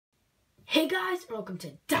Hey guys, and welcome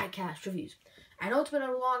to Diecast Reviews. I know it's been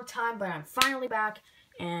a long time, but I'm finally back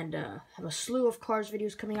and have a slew of Cars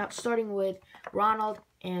videos coming out, starting with Ronald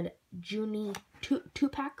and Junyi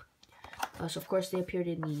 2-pack. So of course they appeared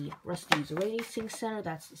in the Rusty's Racing Center.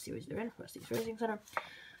 That's the series they're in, Rusty's Racing Center.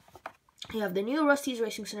 You have the new Rusty's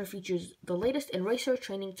Racing Center features the latest in racer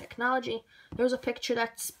training technology. There's a picture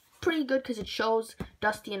that's pretty good because it shows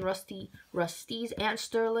Dusty and Rusty's and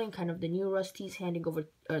Sterling, kind of the new Rusty's handing over,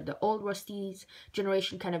 or the old Rusty's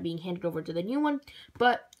generation kind of being handed over to the new one.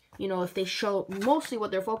 But, you know, if they show, mostly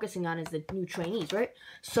what they're focusing on is the new trainees, right?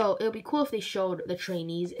 So it would be cool if they showed the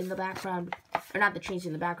trainees in the background, or not the trainees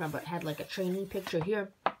in the background, but had like a trainee picture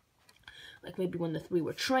here. Like maybe when the three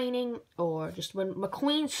were training, or just when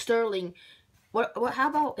McQueen, Sterling. How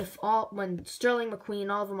about if when Sterling, McQueen,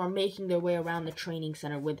 all of them are making their way around the training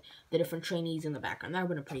center with the different trainees in the background? That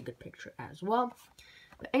would have been a pretty good picture as well.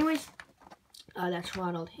 But anyways, that's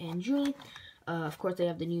Ronald and Junyi. Of course, they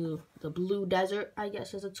have the Blue Desert, I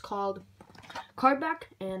guess as it's called, card back.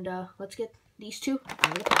 And let's get these two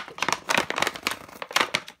out of the package.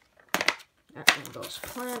 That one goes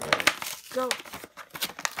planned. There we go.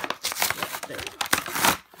 Yep, there we go.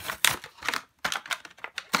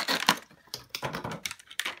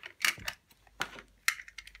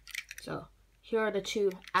 So, here are the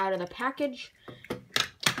two out of the package.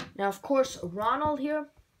 Now, of course, Ronald here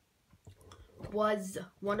was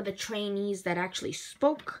one of the trainees that actually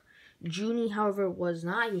spoke. Junyi, however, was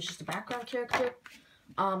not. He was just a background character.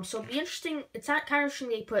 So, it'll be interesting. It's not kind of interesting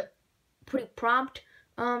they put pretty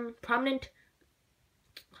prominent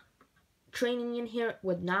trainee in here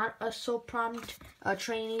with not a so prominent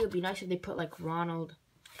trainee. It would be nice if they put, like, Ronald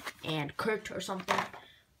and Kurt or something.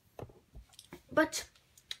 But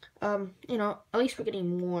you know, at least we're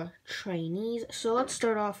getting more trainees. So let's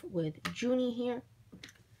start off with Junyi here.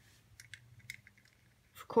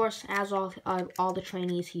 Of course, as all the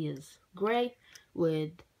trainees, he is gray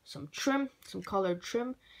with some trim, some colored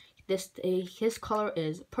trim. His color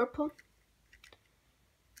is purple.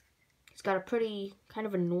 He's got a pretty kind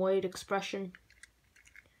of annoyed expression.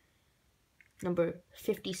 Number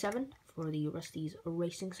 57 for the Rusty's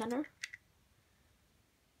Racing Center.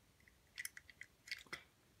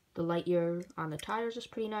 The light year on the tires is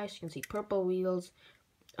pretty nice. You can see purple wheels,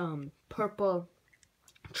 purple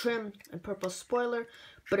trim, and purple spoiler,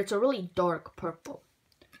 but it's a really dark purple.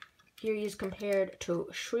 Here he is compared to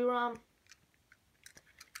Sriram,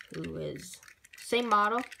 who is same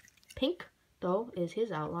model. Pink, though, is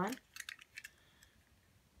his outline.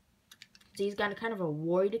 So he's got a kind of a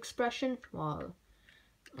worried expression, while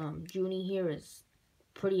Junyi here is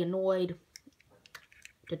pretty annoyed,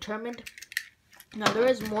 determined. Now, there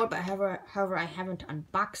is more, but however, I haven't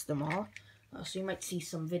unboxed them all. So you might see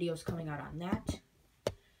some videos coming out on that.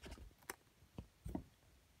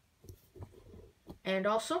 And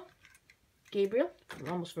also, Gabriel. I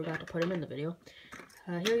almost forgot to put him in the video.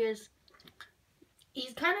 Here he is.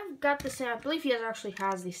 He's kind of got the same, I believe he actually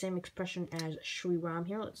has the same expression as Sriram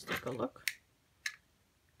here. Let's take a look.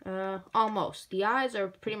 Almost. The eyes are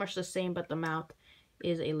pretty much the same, but the mouth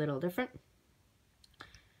is a little different.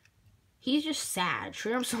 He's just sad.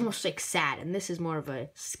 Sriram's almost like sad, and this is more of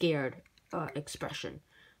a scared expression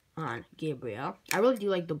on Gabriel. I really do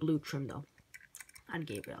like the blue trim, though, on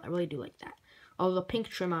Gabriel. I really do like that. Although the pink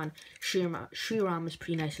trim on Sriram is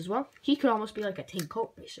pretty nice as well. He could almost be like a tank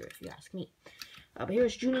coat racer, if you ask me. But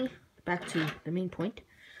here's Junyi. Back to the main point.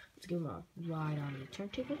 Let's give him a ride on the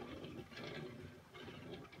turntable.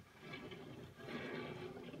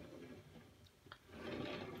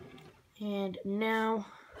 And now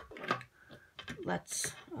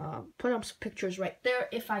let's put up some pictures right there,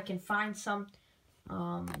 if I can find some.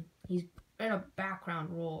 He's in a background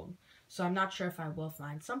role, so I'm not sure if I will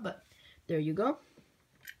find some, but there you go.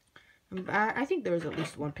 I think there's at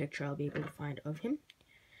least one picture I'll be able to find of him.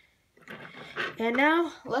 And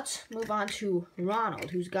now, let's move on to Ronald,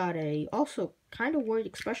 who's got a also kind of worried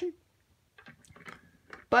expression.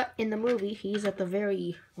 But in the movie, he's at the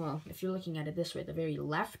very, well, if you're looking at it this way, the very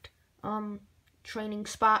left, training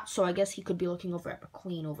spot, so I guess he could be looking over at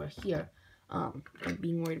McQueen over here, and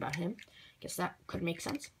being worried about him. Guess that could make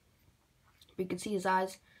sense. We can see his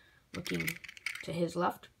eyes looking to his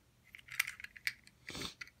left,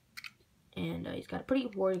 and he's got a pretty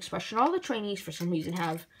worried expression. All the trainees, for some reason,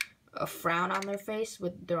 have a frown on their face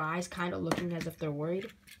with their eyes kind of looking as if they're worried.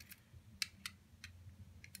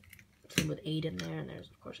 Same with Aiden there, and there's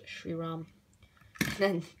of course a Sriram. And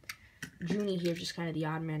then Junyi here, just kind of the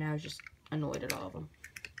odd man out, just annoyed at all of them.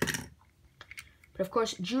 But of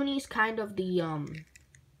course, Junyi's kind of the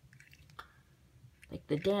like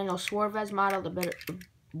the Daniel Suarez model, the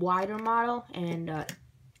wider model, and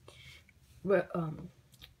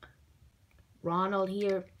Ronald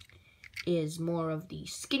here is more of the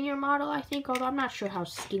skinnier model, I think, although I'm not sure how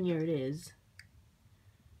skinnier it is.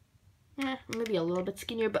 Maybe a little bit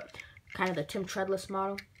skinnier, but kind of the Tim Treadless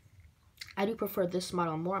model. I do prefer this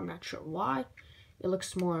model more. I'm not sure why. It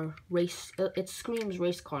looks more race, it screams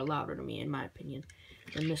race car louder to me, in my opinion,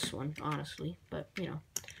 than this one, honestly. But, you know.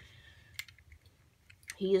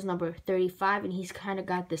 He is number 35, and he's kind of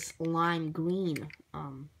got this lime green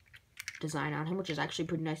design on him, which is actually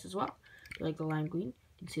pretty nice as well. You like the lime green? You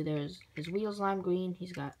can see there's his wheels lime green.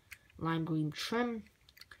 He's got lime green trim.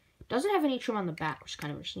 Doesn't have any trim on the back, which is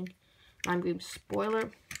kind of interesting. Lime green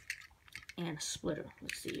spoiler and a splitter.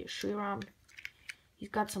 Let's see, Shriram. He's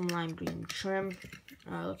got some lime green trim.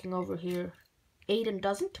 Looking over here, Aiden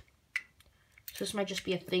doesn't. So this might just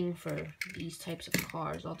be a thing for these types of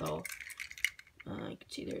cars, although you can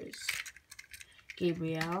see there's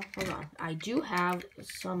Gabrielle. Hold on. I do have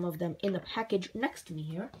some of them in the package next to me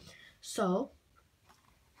here. So,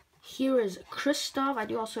 here is Christoph. I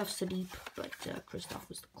do also have Sadeep, but Christoph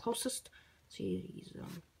was the closest. See,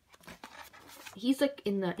 he's like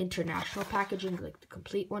in the international packaging, like the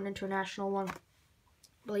complete one, international one, I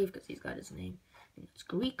believe, because he's got his name. And it's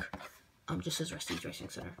Greek. Just says Restige Racing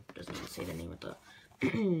Center. Doesn't even say the name of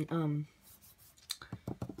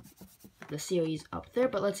the series up there.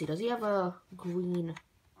 But let's see. Does he have a green?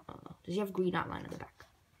 Does he have green outline on the back?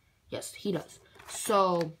 Yes, he does.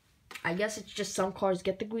 So I guess it's just some cars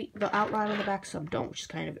get the outline on the back, some don't, which is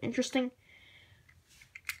kind of interesting.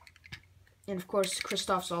 And of course,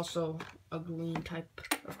 Christoph's also a green type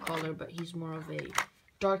of color, but he's more of a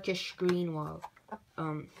darkish green, while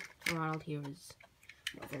Ronald here is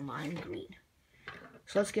more of a lime green.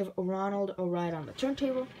 So let's give Ronald a ride on the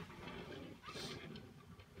turntable.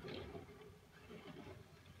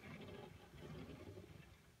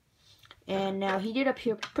 And now he did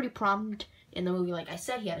appear pretty prompt in the movie. Like I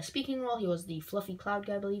said, he had a speaking role. He was the fluffy cloud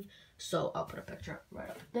guy, I believe. So I'll put a picture right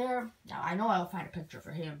up there. Now I know I'll find a picture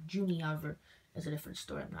for him. Junyi, however, is a different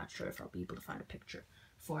story. I'm not sure if I'll be able to find a picture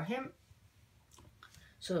for him.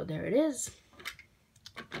 So there it is.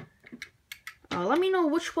 Let me know,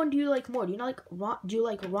 which one do you like more? Do you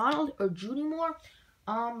like Ronald or Junyi more?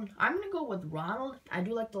 I'm gonna go with Ronald. I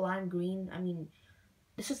do like the lime green. I mean,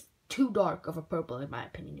 this is too dark of a purple in my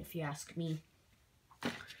opinion, if you ask me.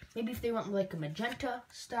 Maybe if they went with like a magenta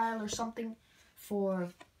style or something for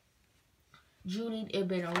Junyi, it'd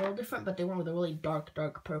been a little different, but they went with a really dark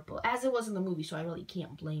purple, as it was in the movie, so I really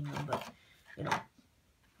can't blame them. But you know,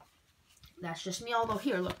 that's just me. Although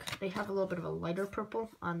here, look, they have a little bit of a lighter purple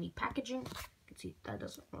on the packaging. You can see that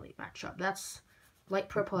doesn't really match up. That's light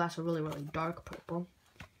purple, that's a really dark purple.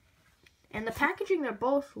 And the packaging, they're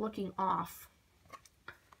both looking off.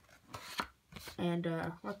 And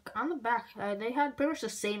look, on the back, they had pretty much the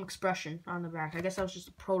same expression on the back. I guess that was just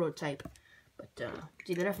a prototype. But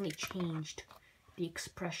see, they definitely changed the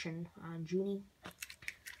expression on Junyi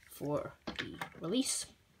for the release.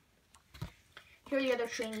 Here are the other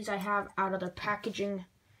trainees I have out of their packaging.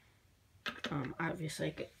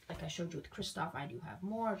 Obviously, like I showed you with Christoph, I do have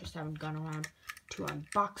more. Just haven't gone around to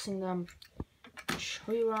unboxing them.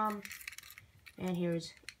 Shriram. And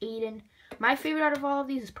here's Aiden. My favorite out of all of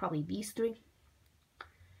these is probably these three.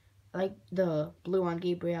 I like the blue on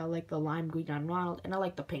Gabriel, I like the lime green on Ronald, and I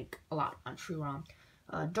like the pink a lot on Shriram.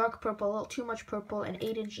 Dark purple, a little too much purple, and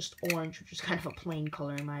Aiden's just orange, which is kind of a plain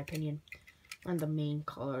color in my opinion. And the main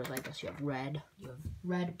colors, I guess you have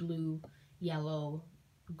red, blue, yellow,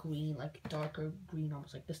 green, like darker green,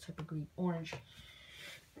 almost like this type of green, orange.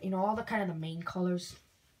 You know, all the kind of the main colors.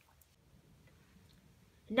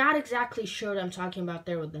 Not exactly sure what I'm talking about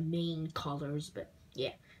there with the main colors, but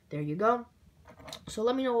yeah, there you go. So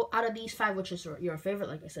let me know out of these 5 which is your favorite.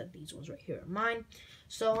 Like I said, these ones right here are mine.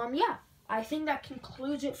 So yeah, I think that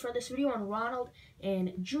concludes it for this video on Ronald and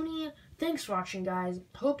Junyi. Thanks for watching, guys.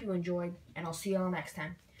 Hope you enjoyed, and I'll see you all next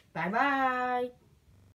time. Bye bye.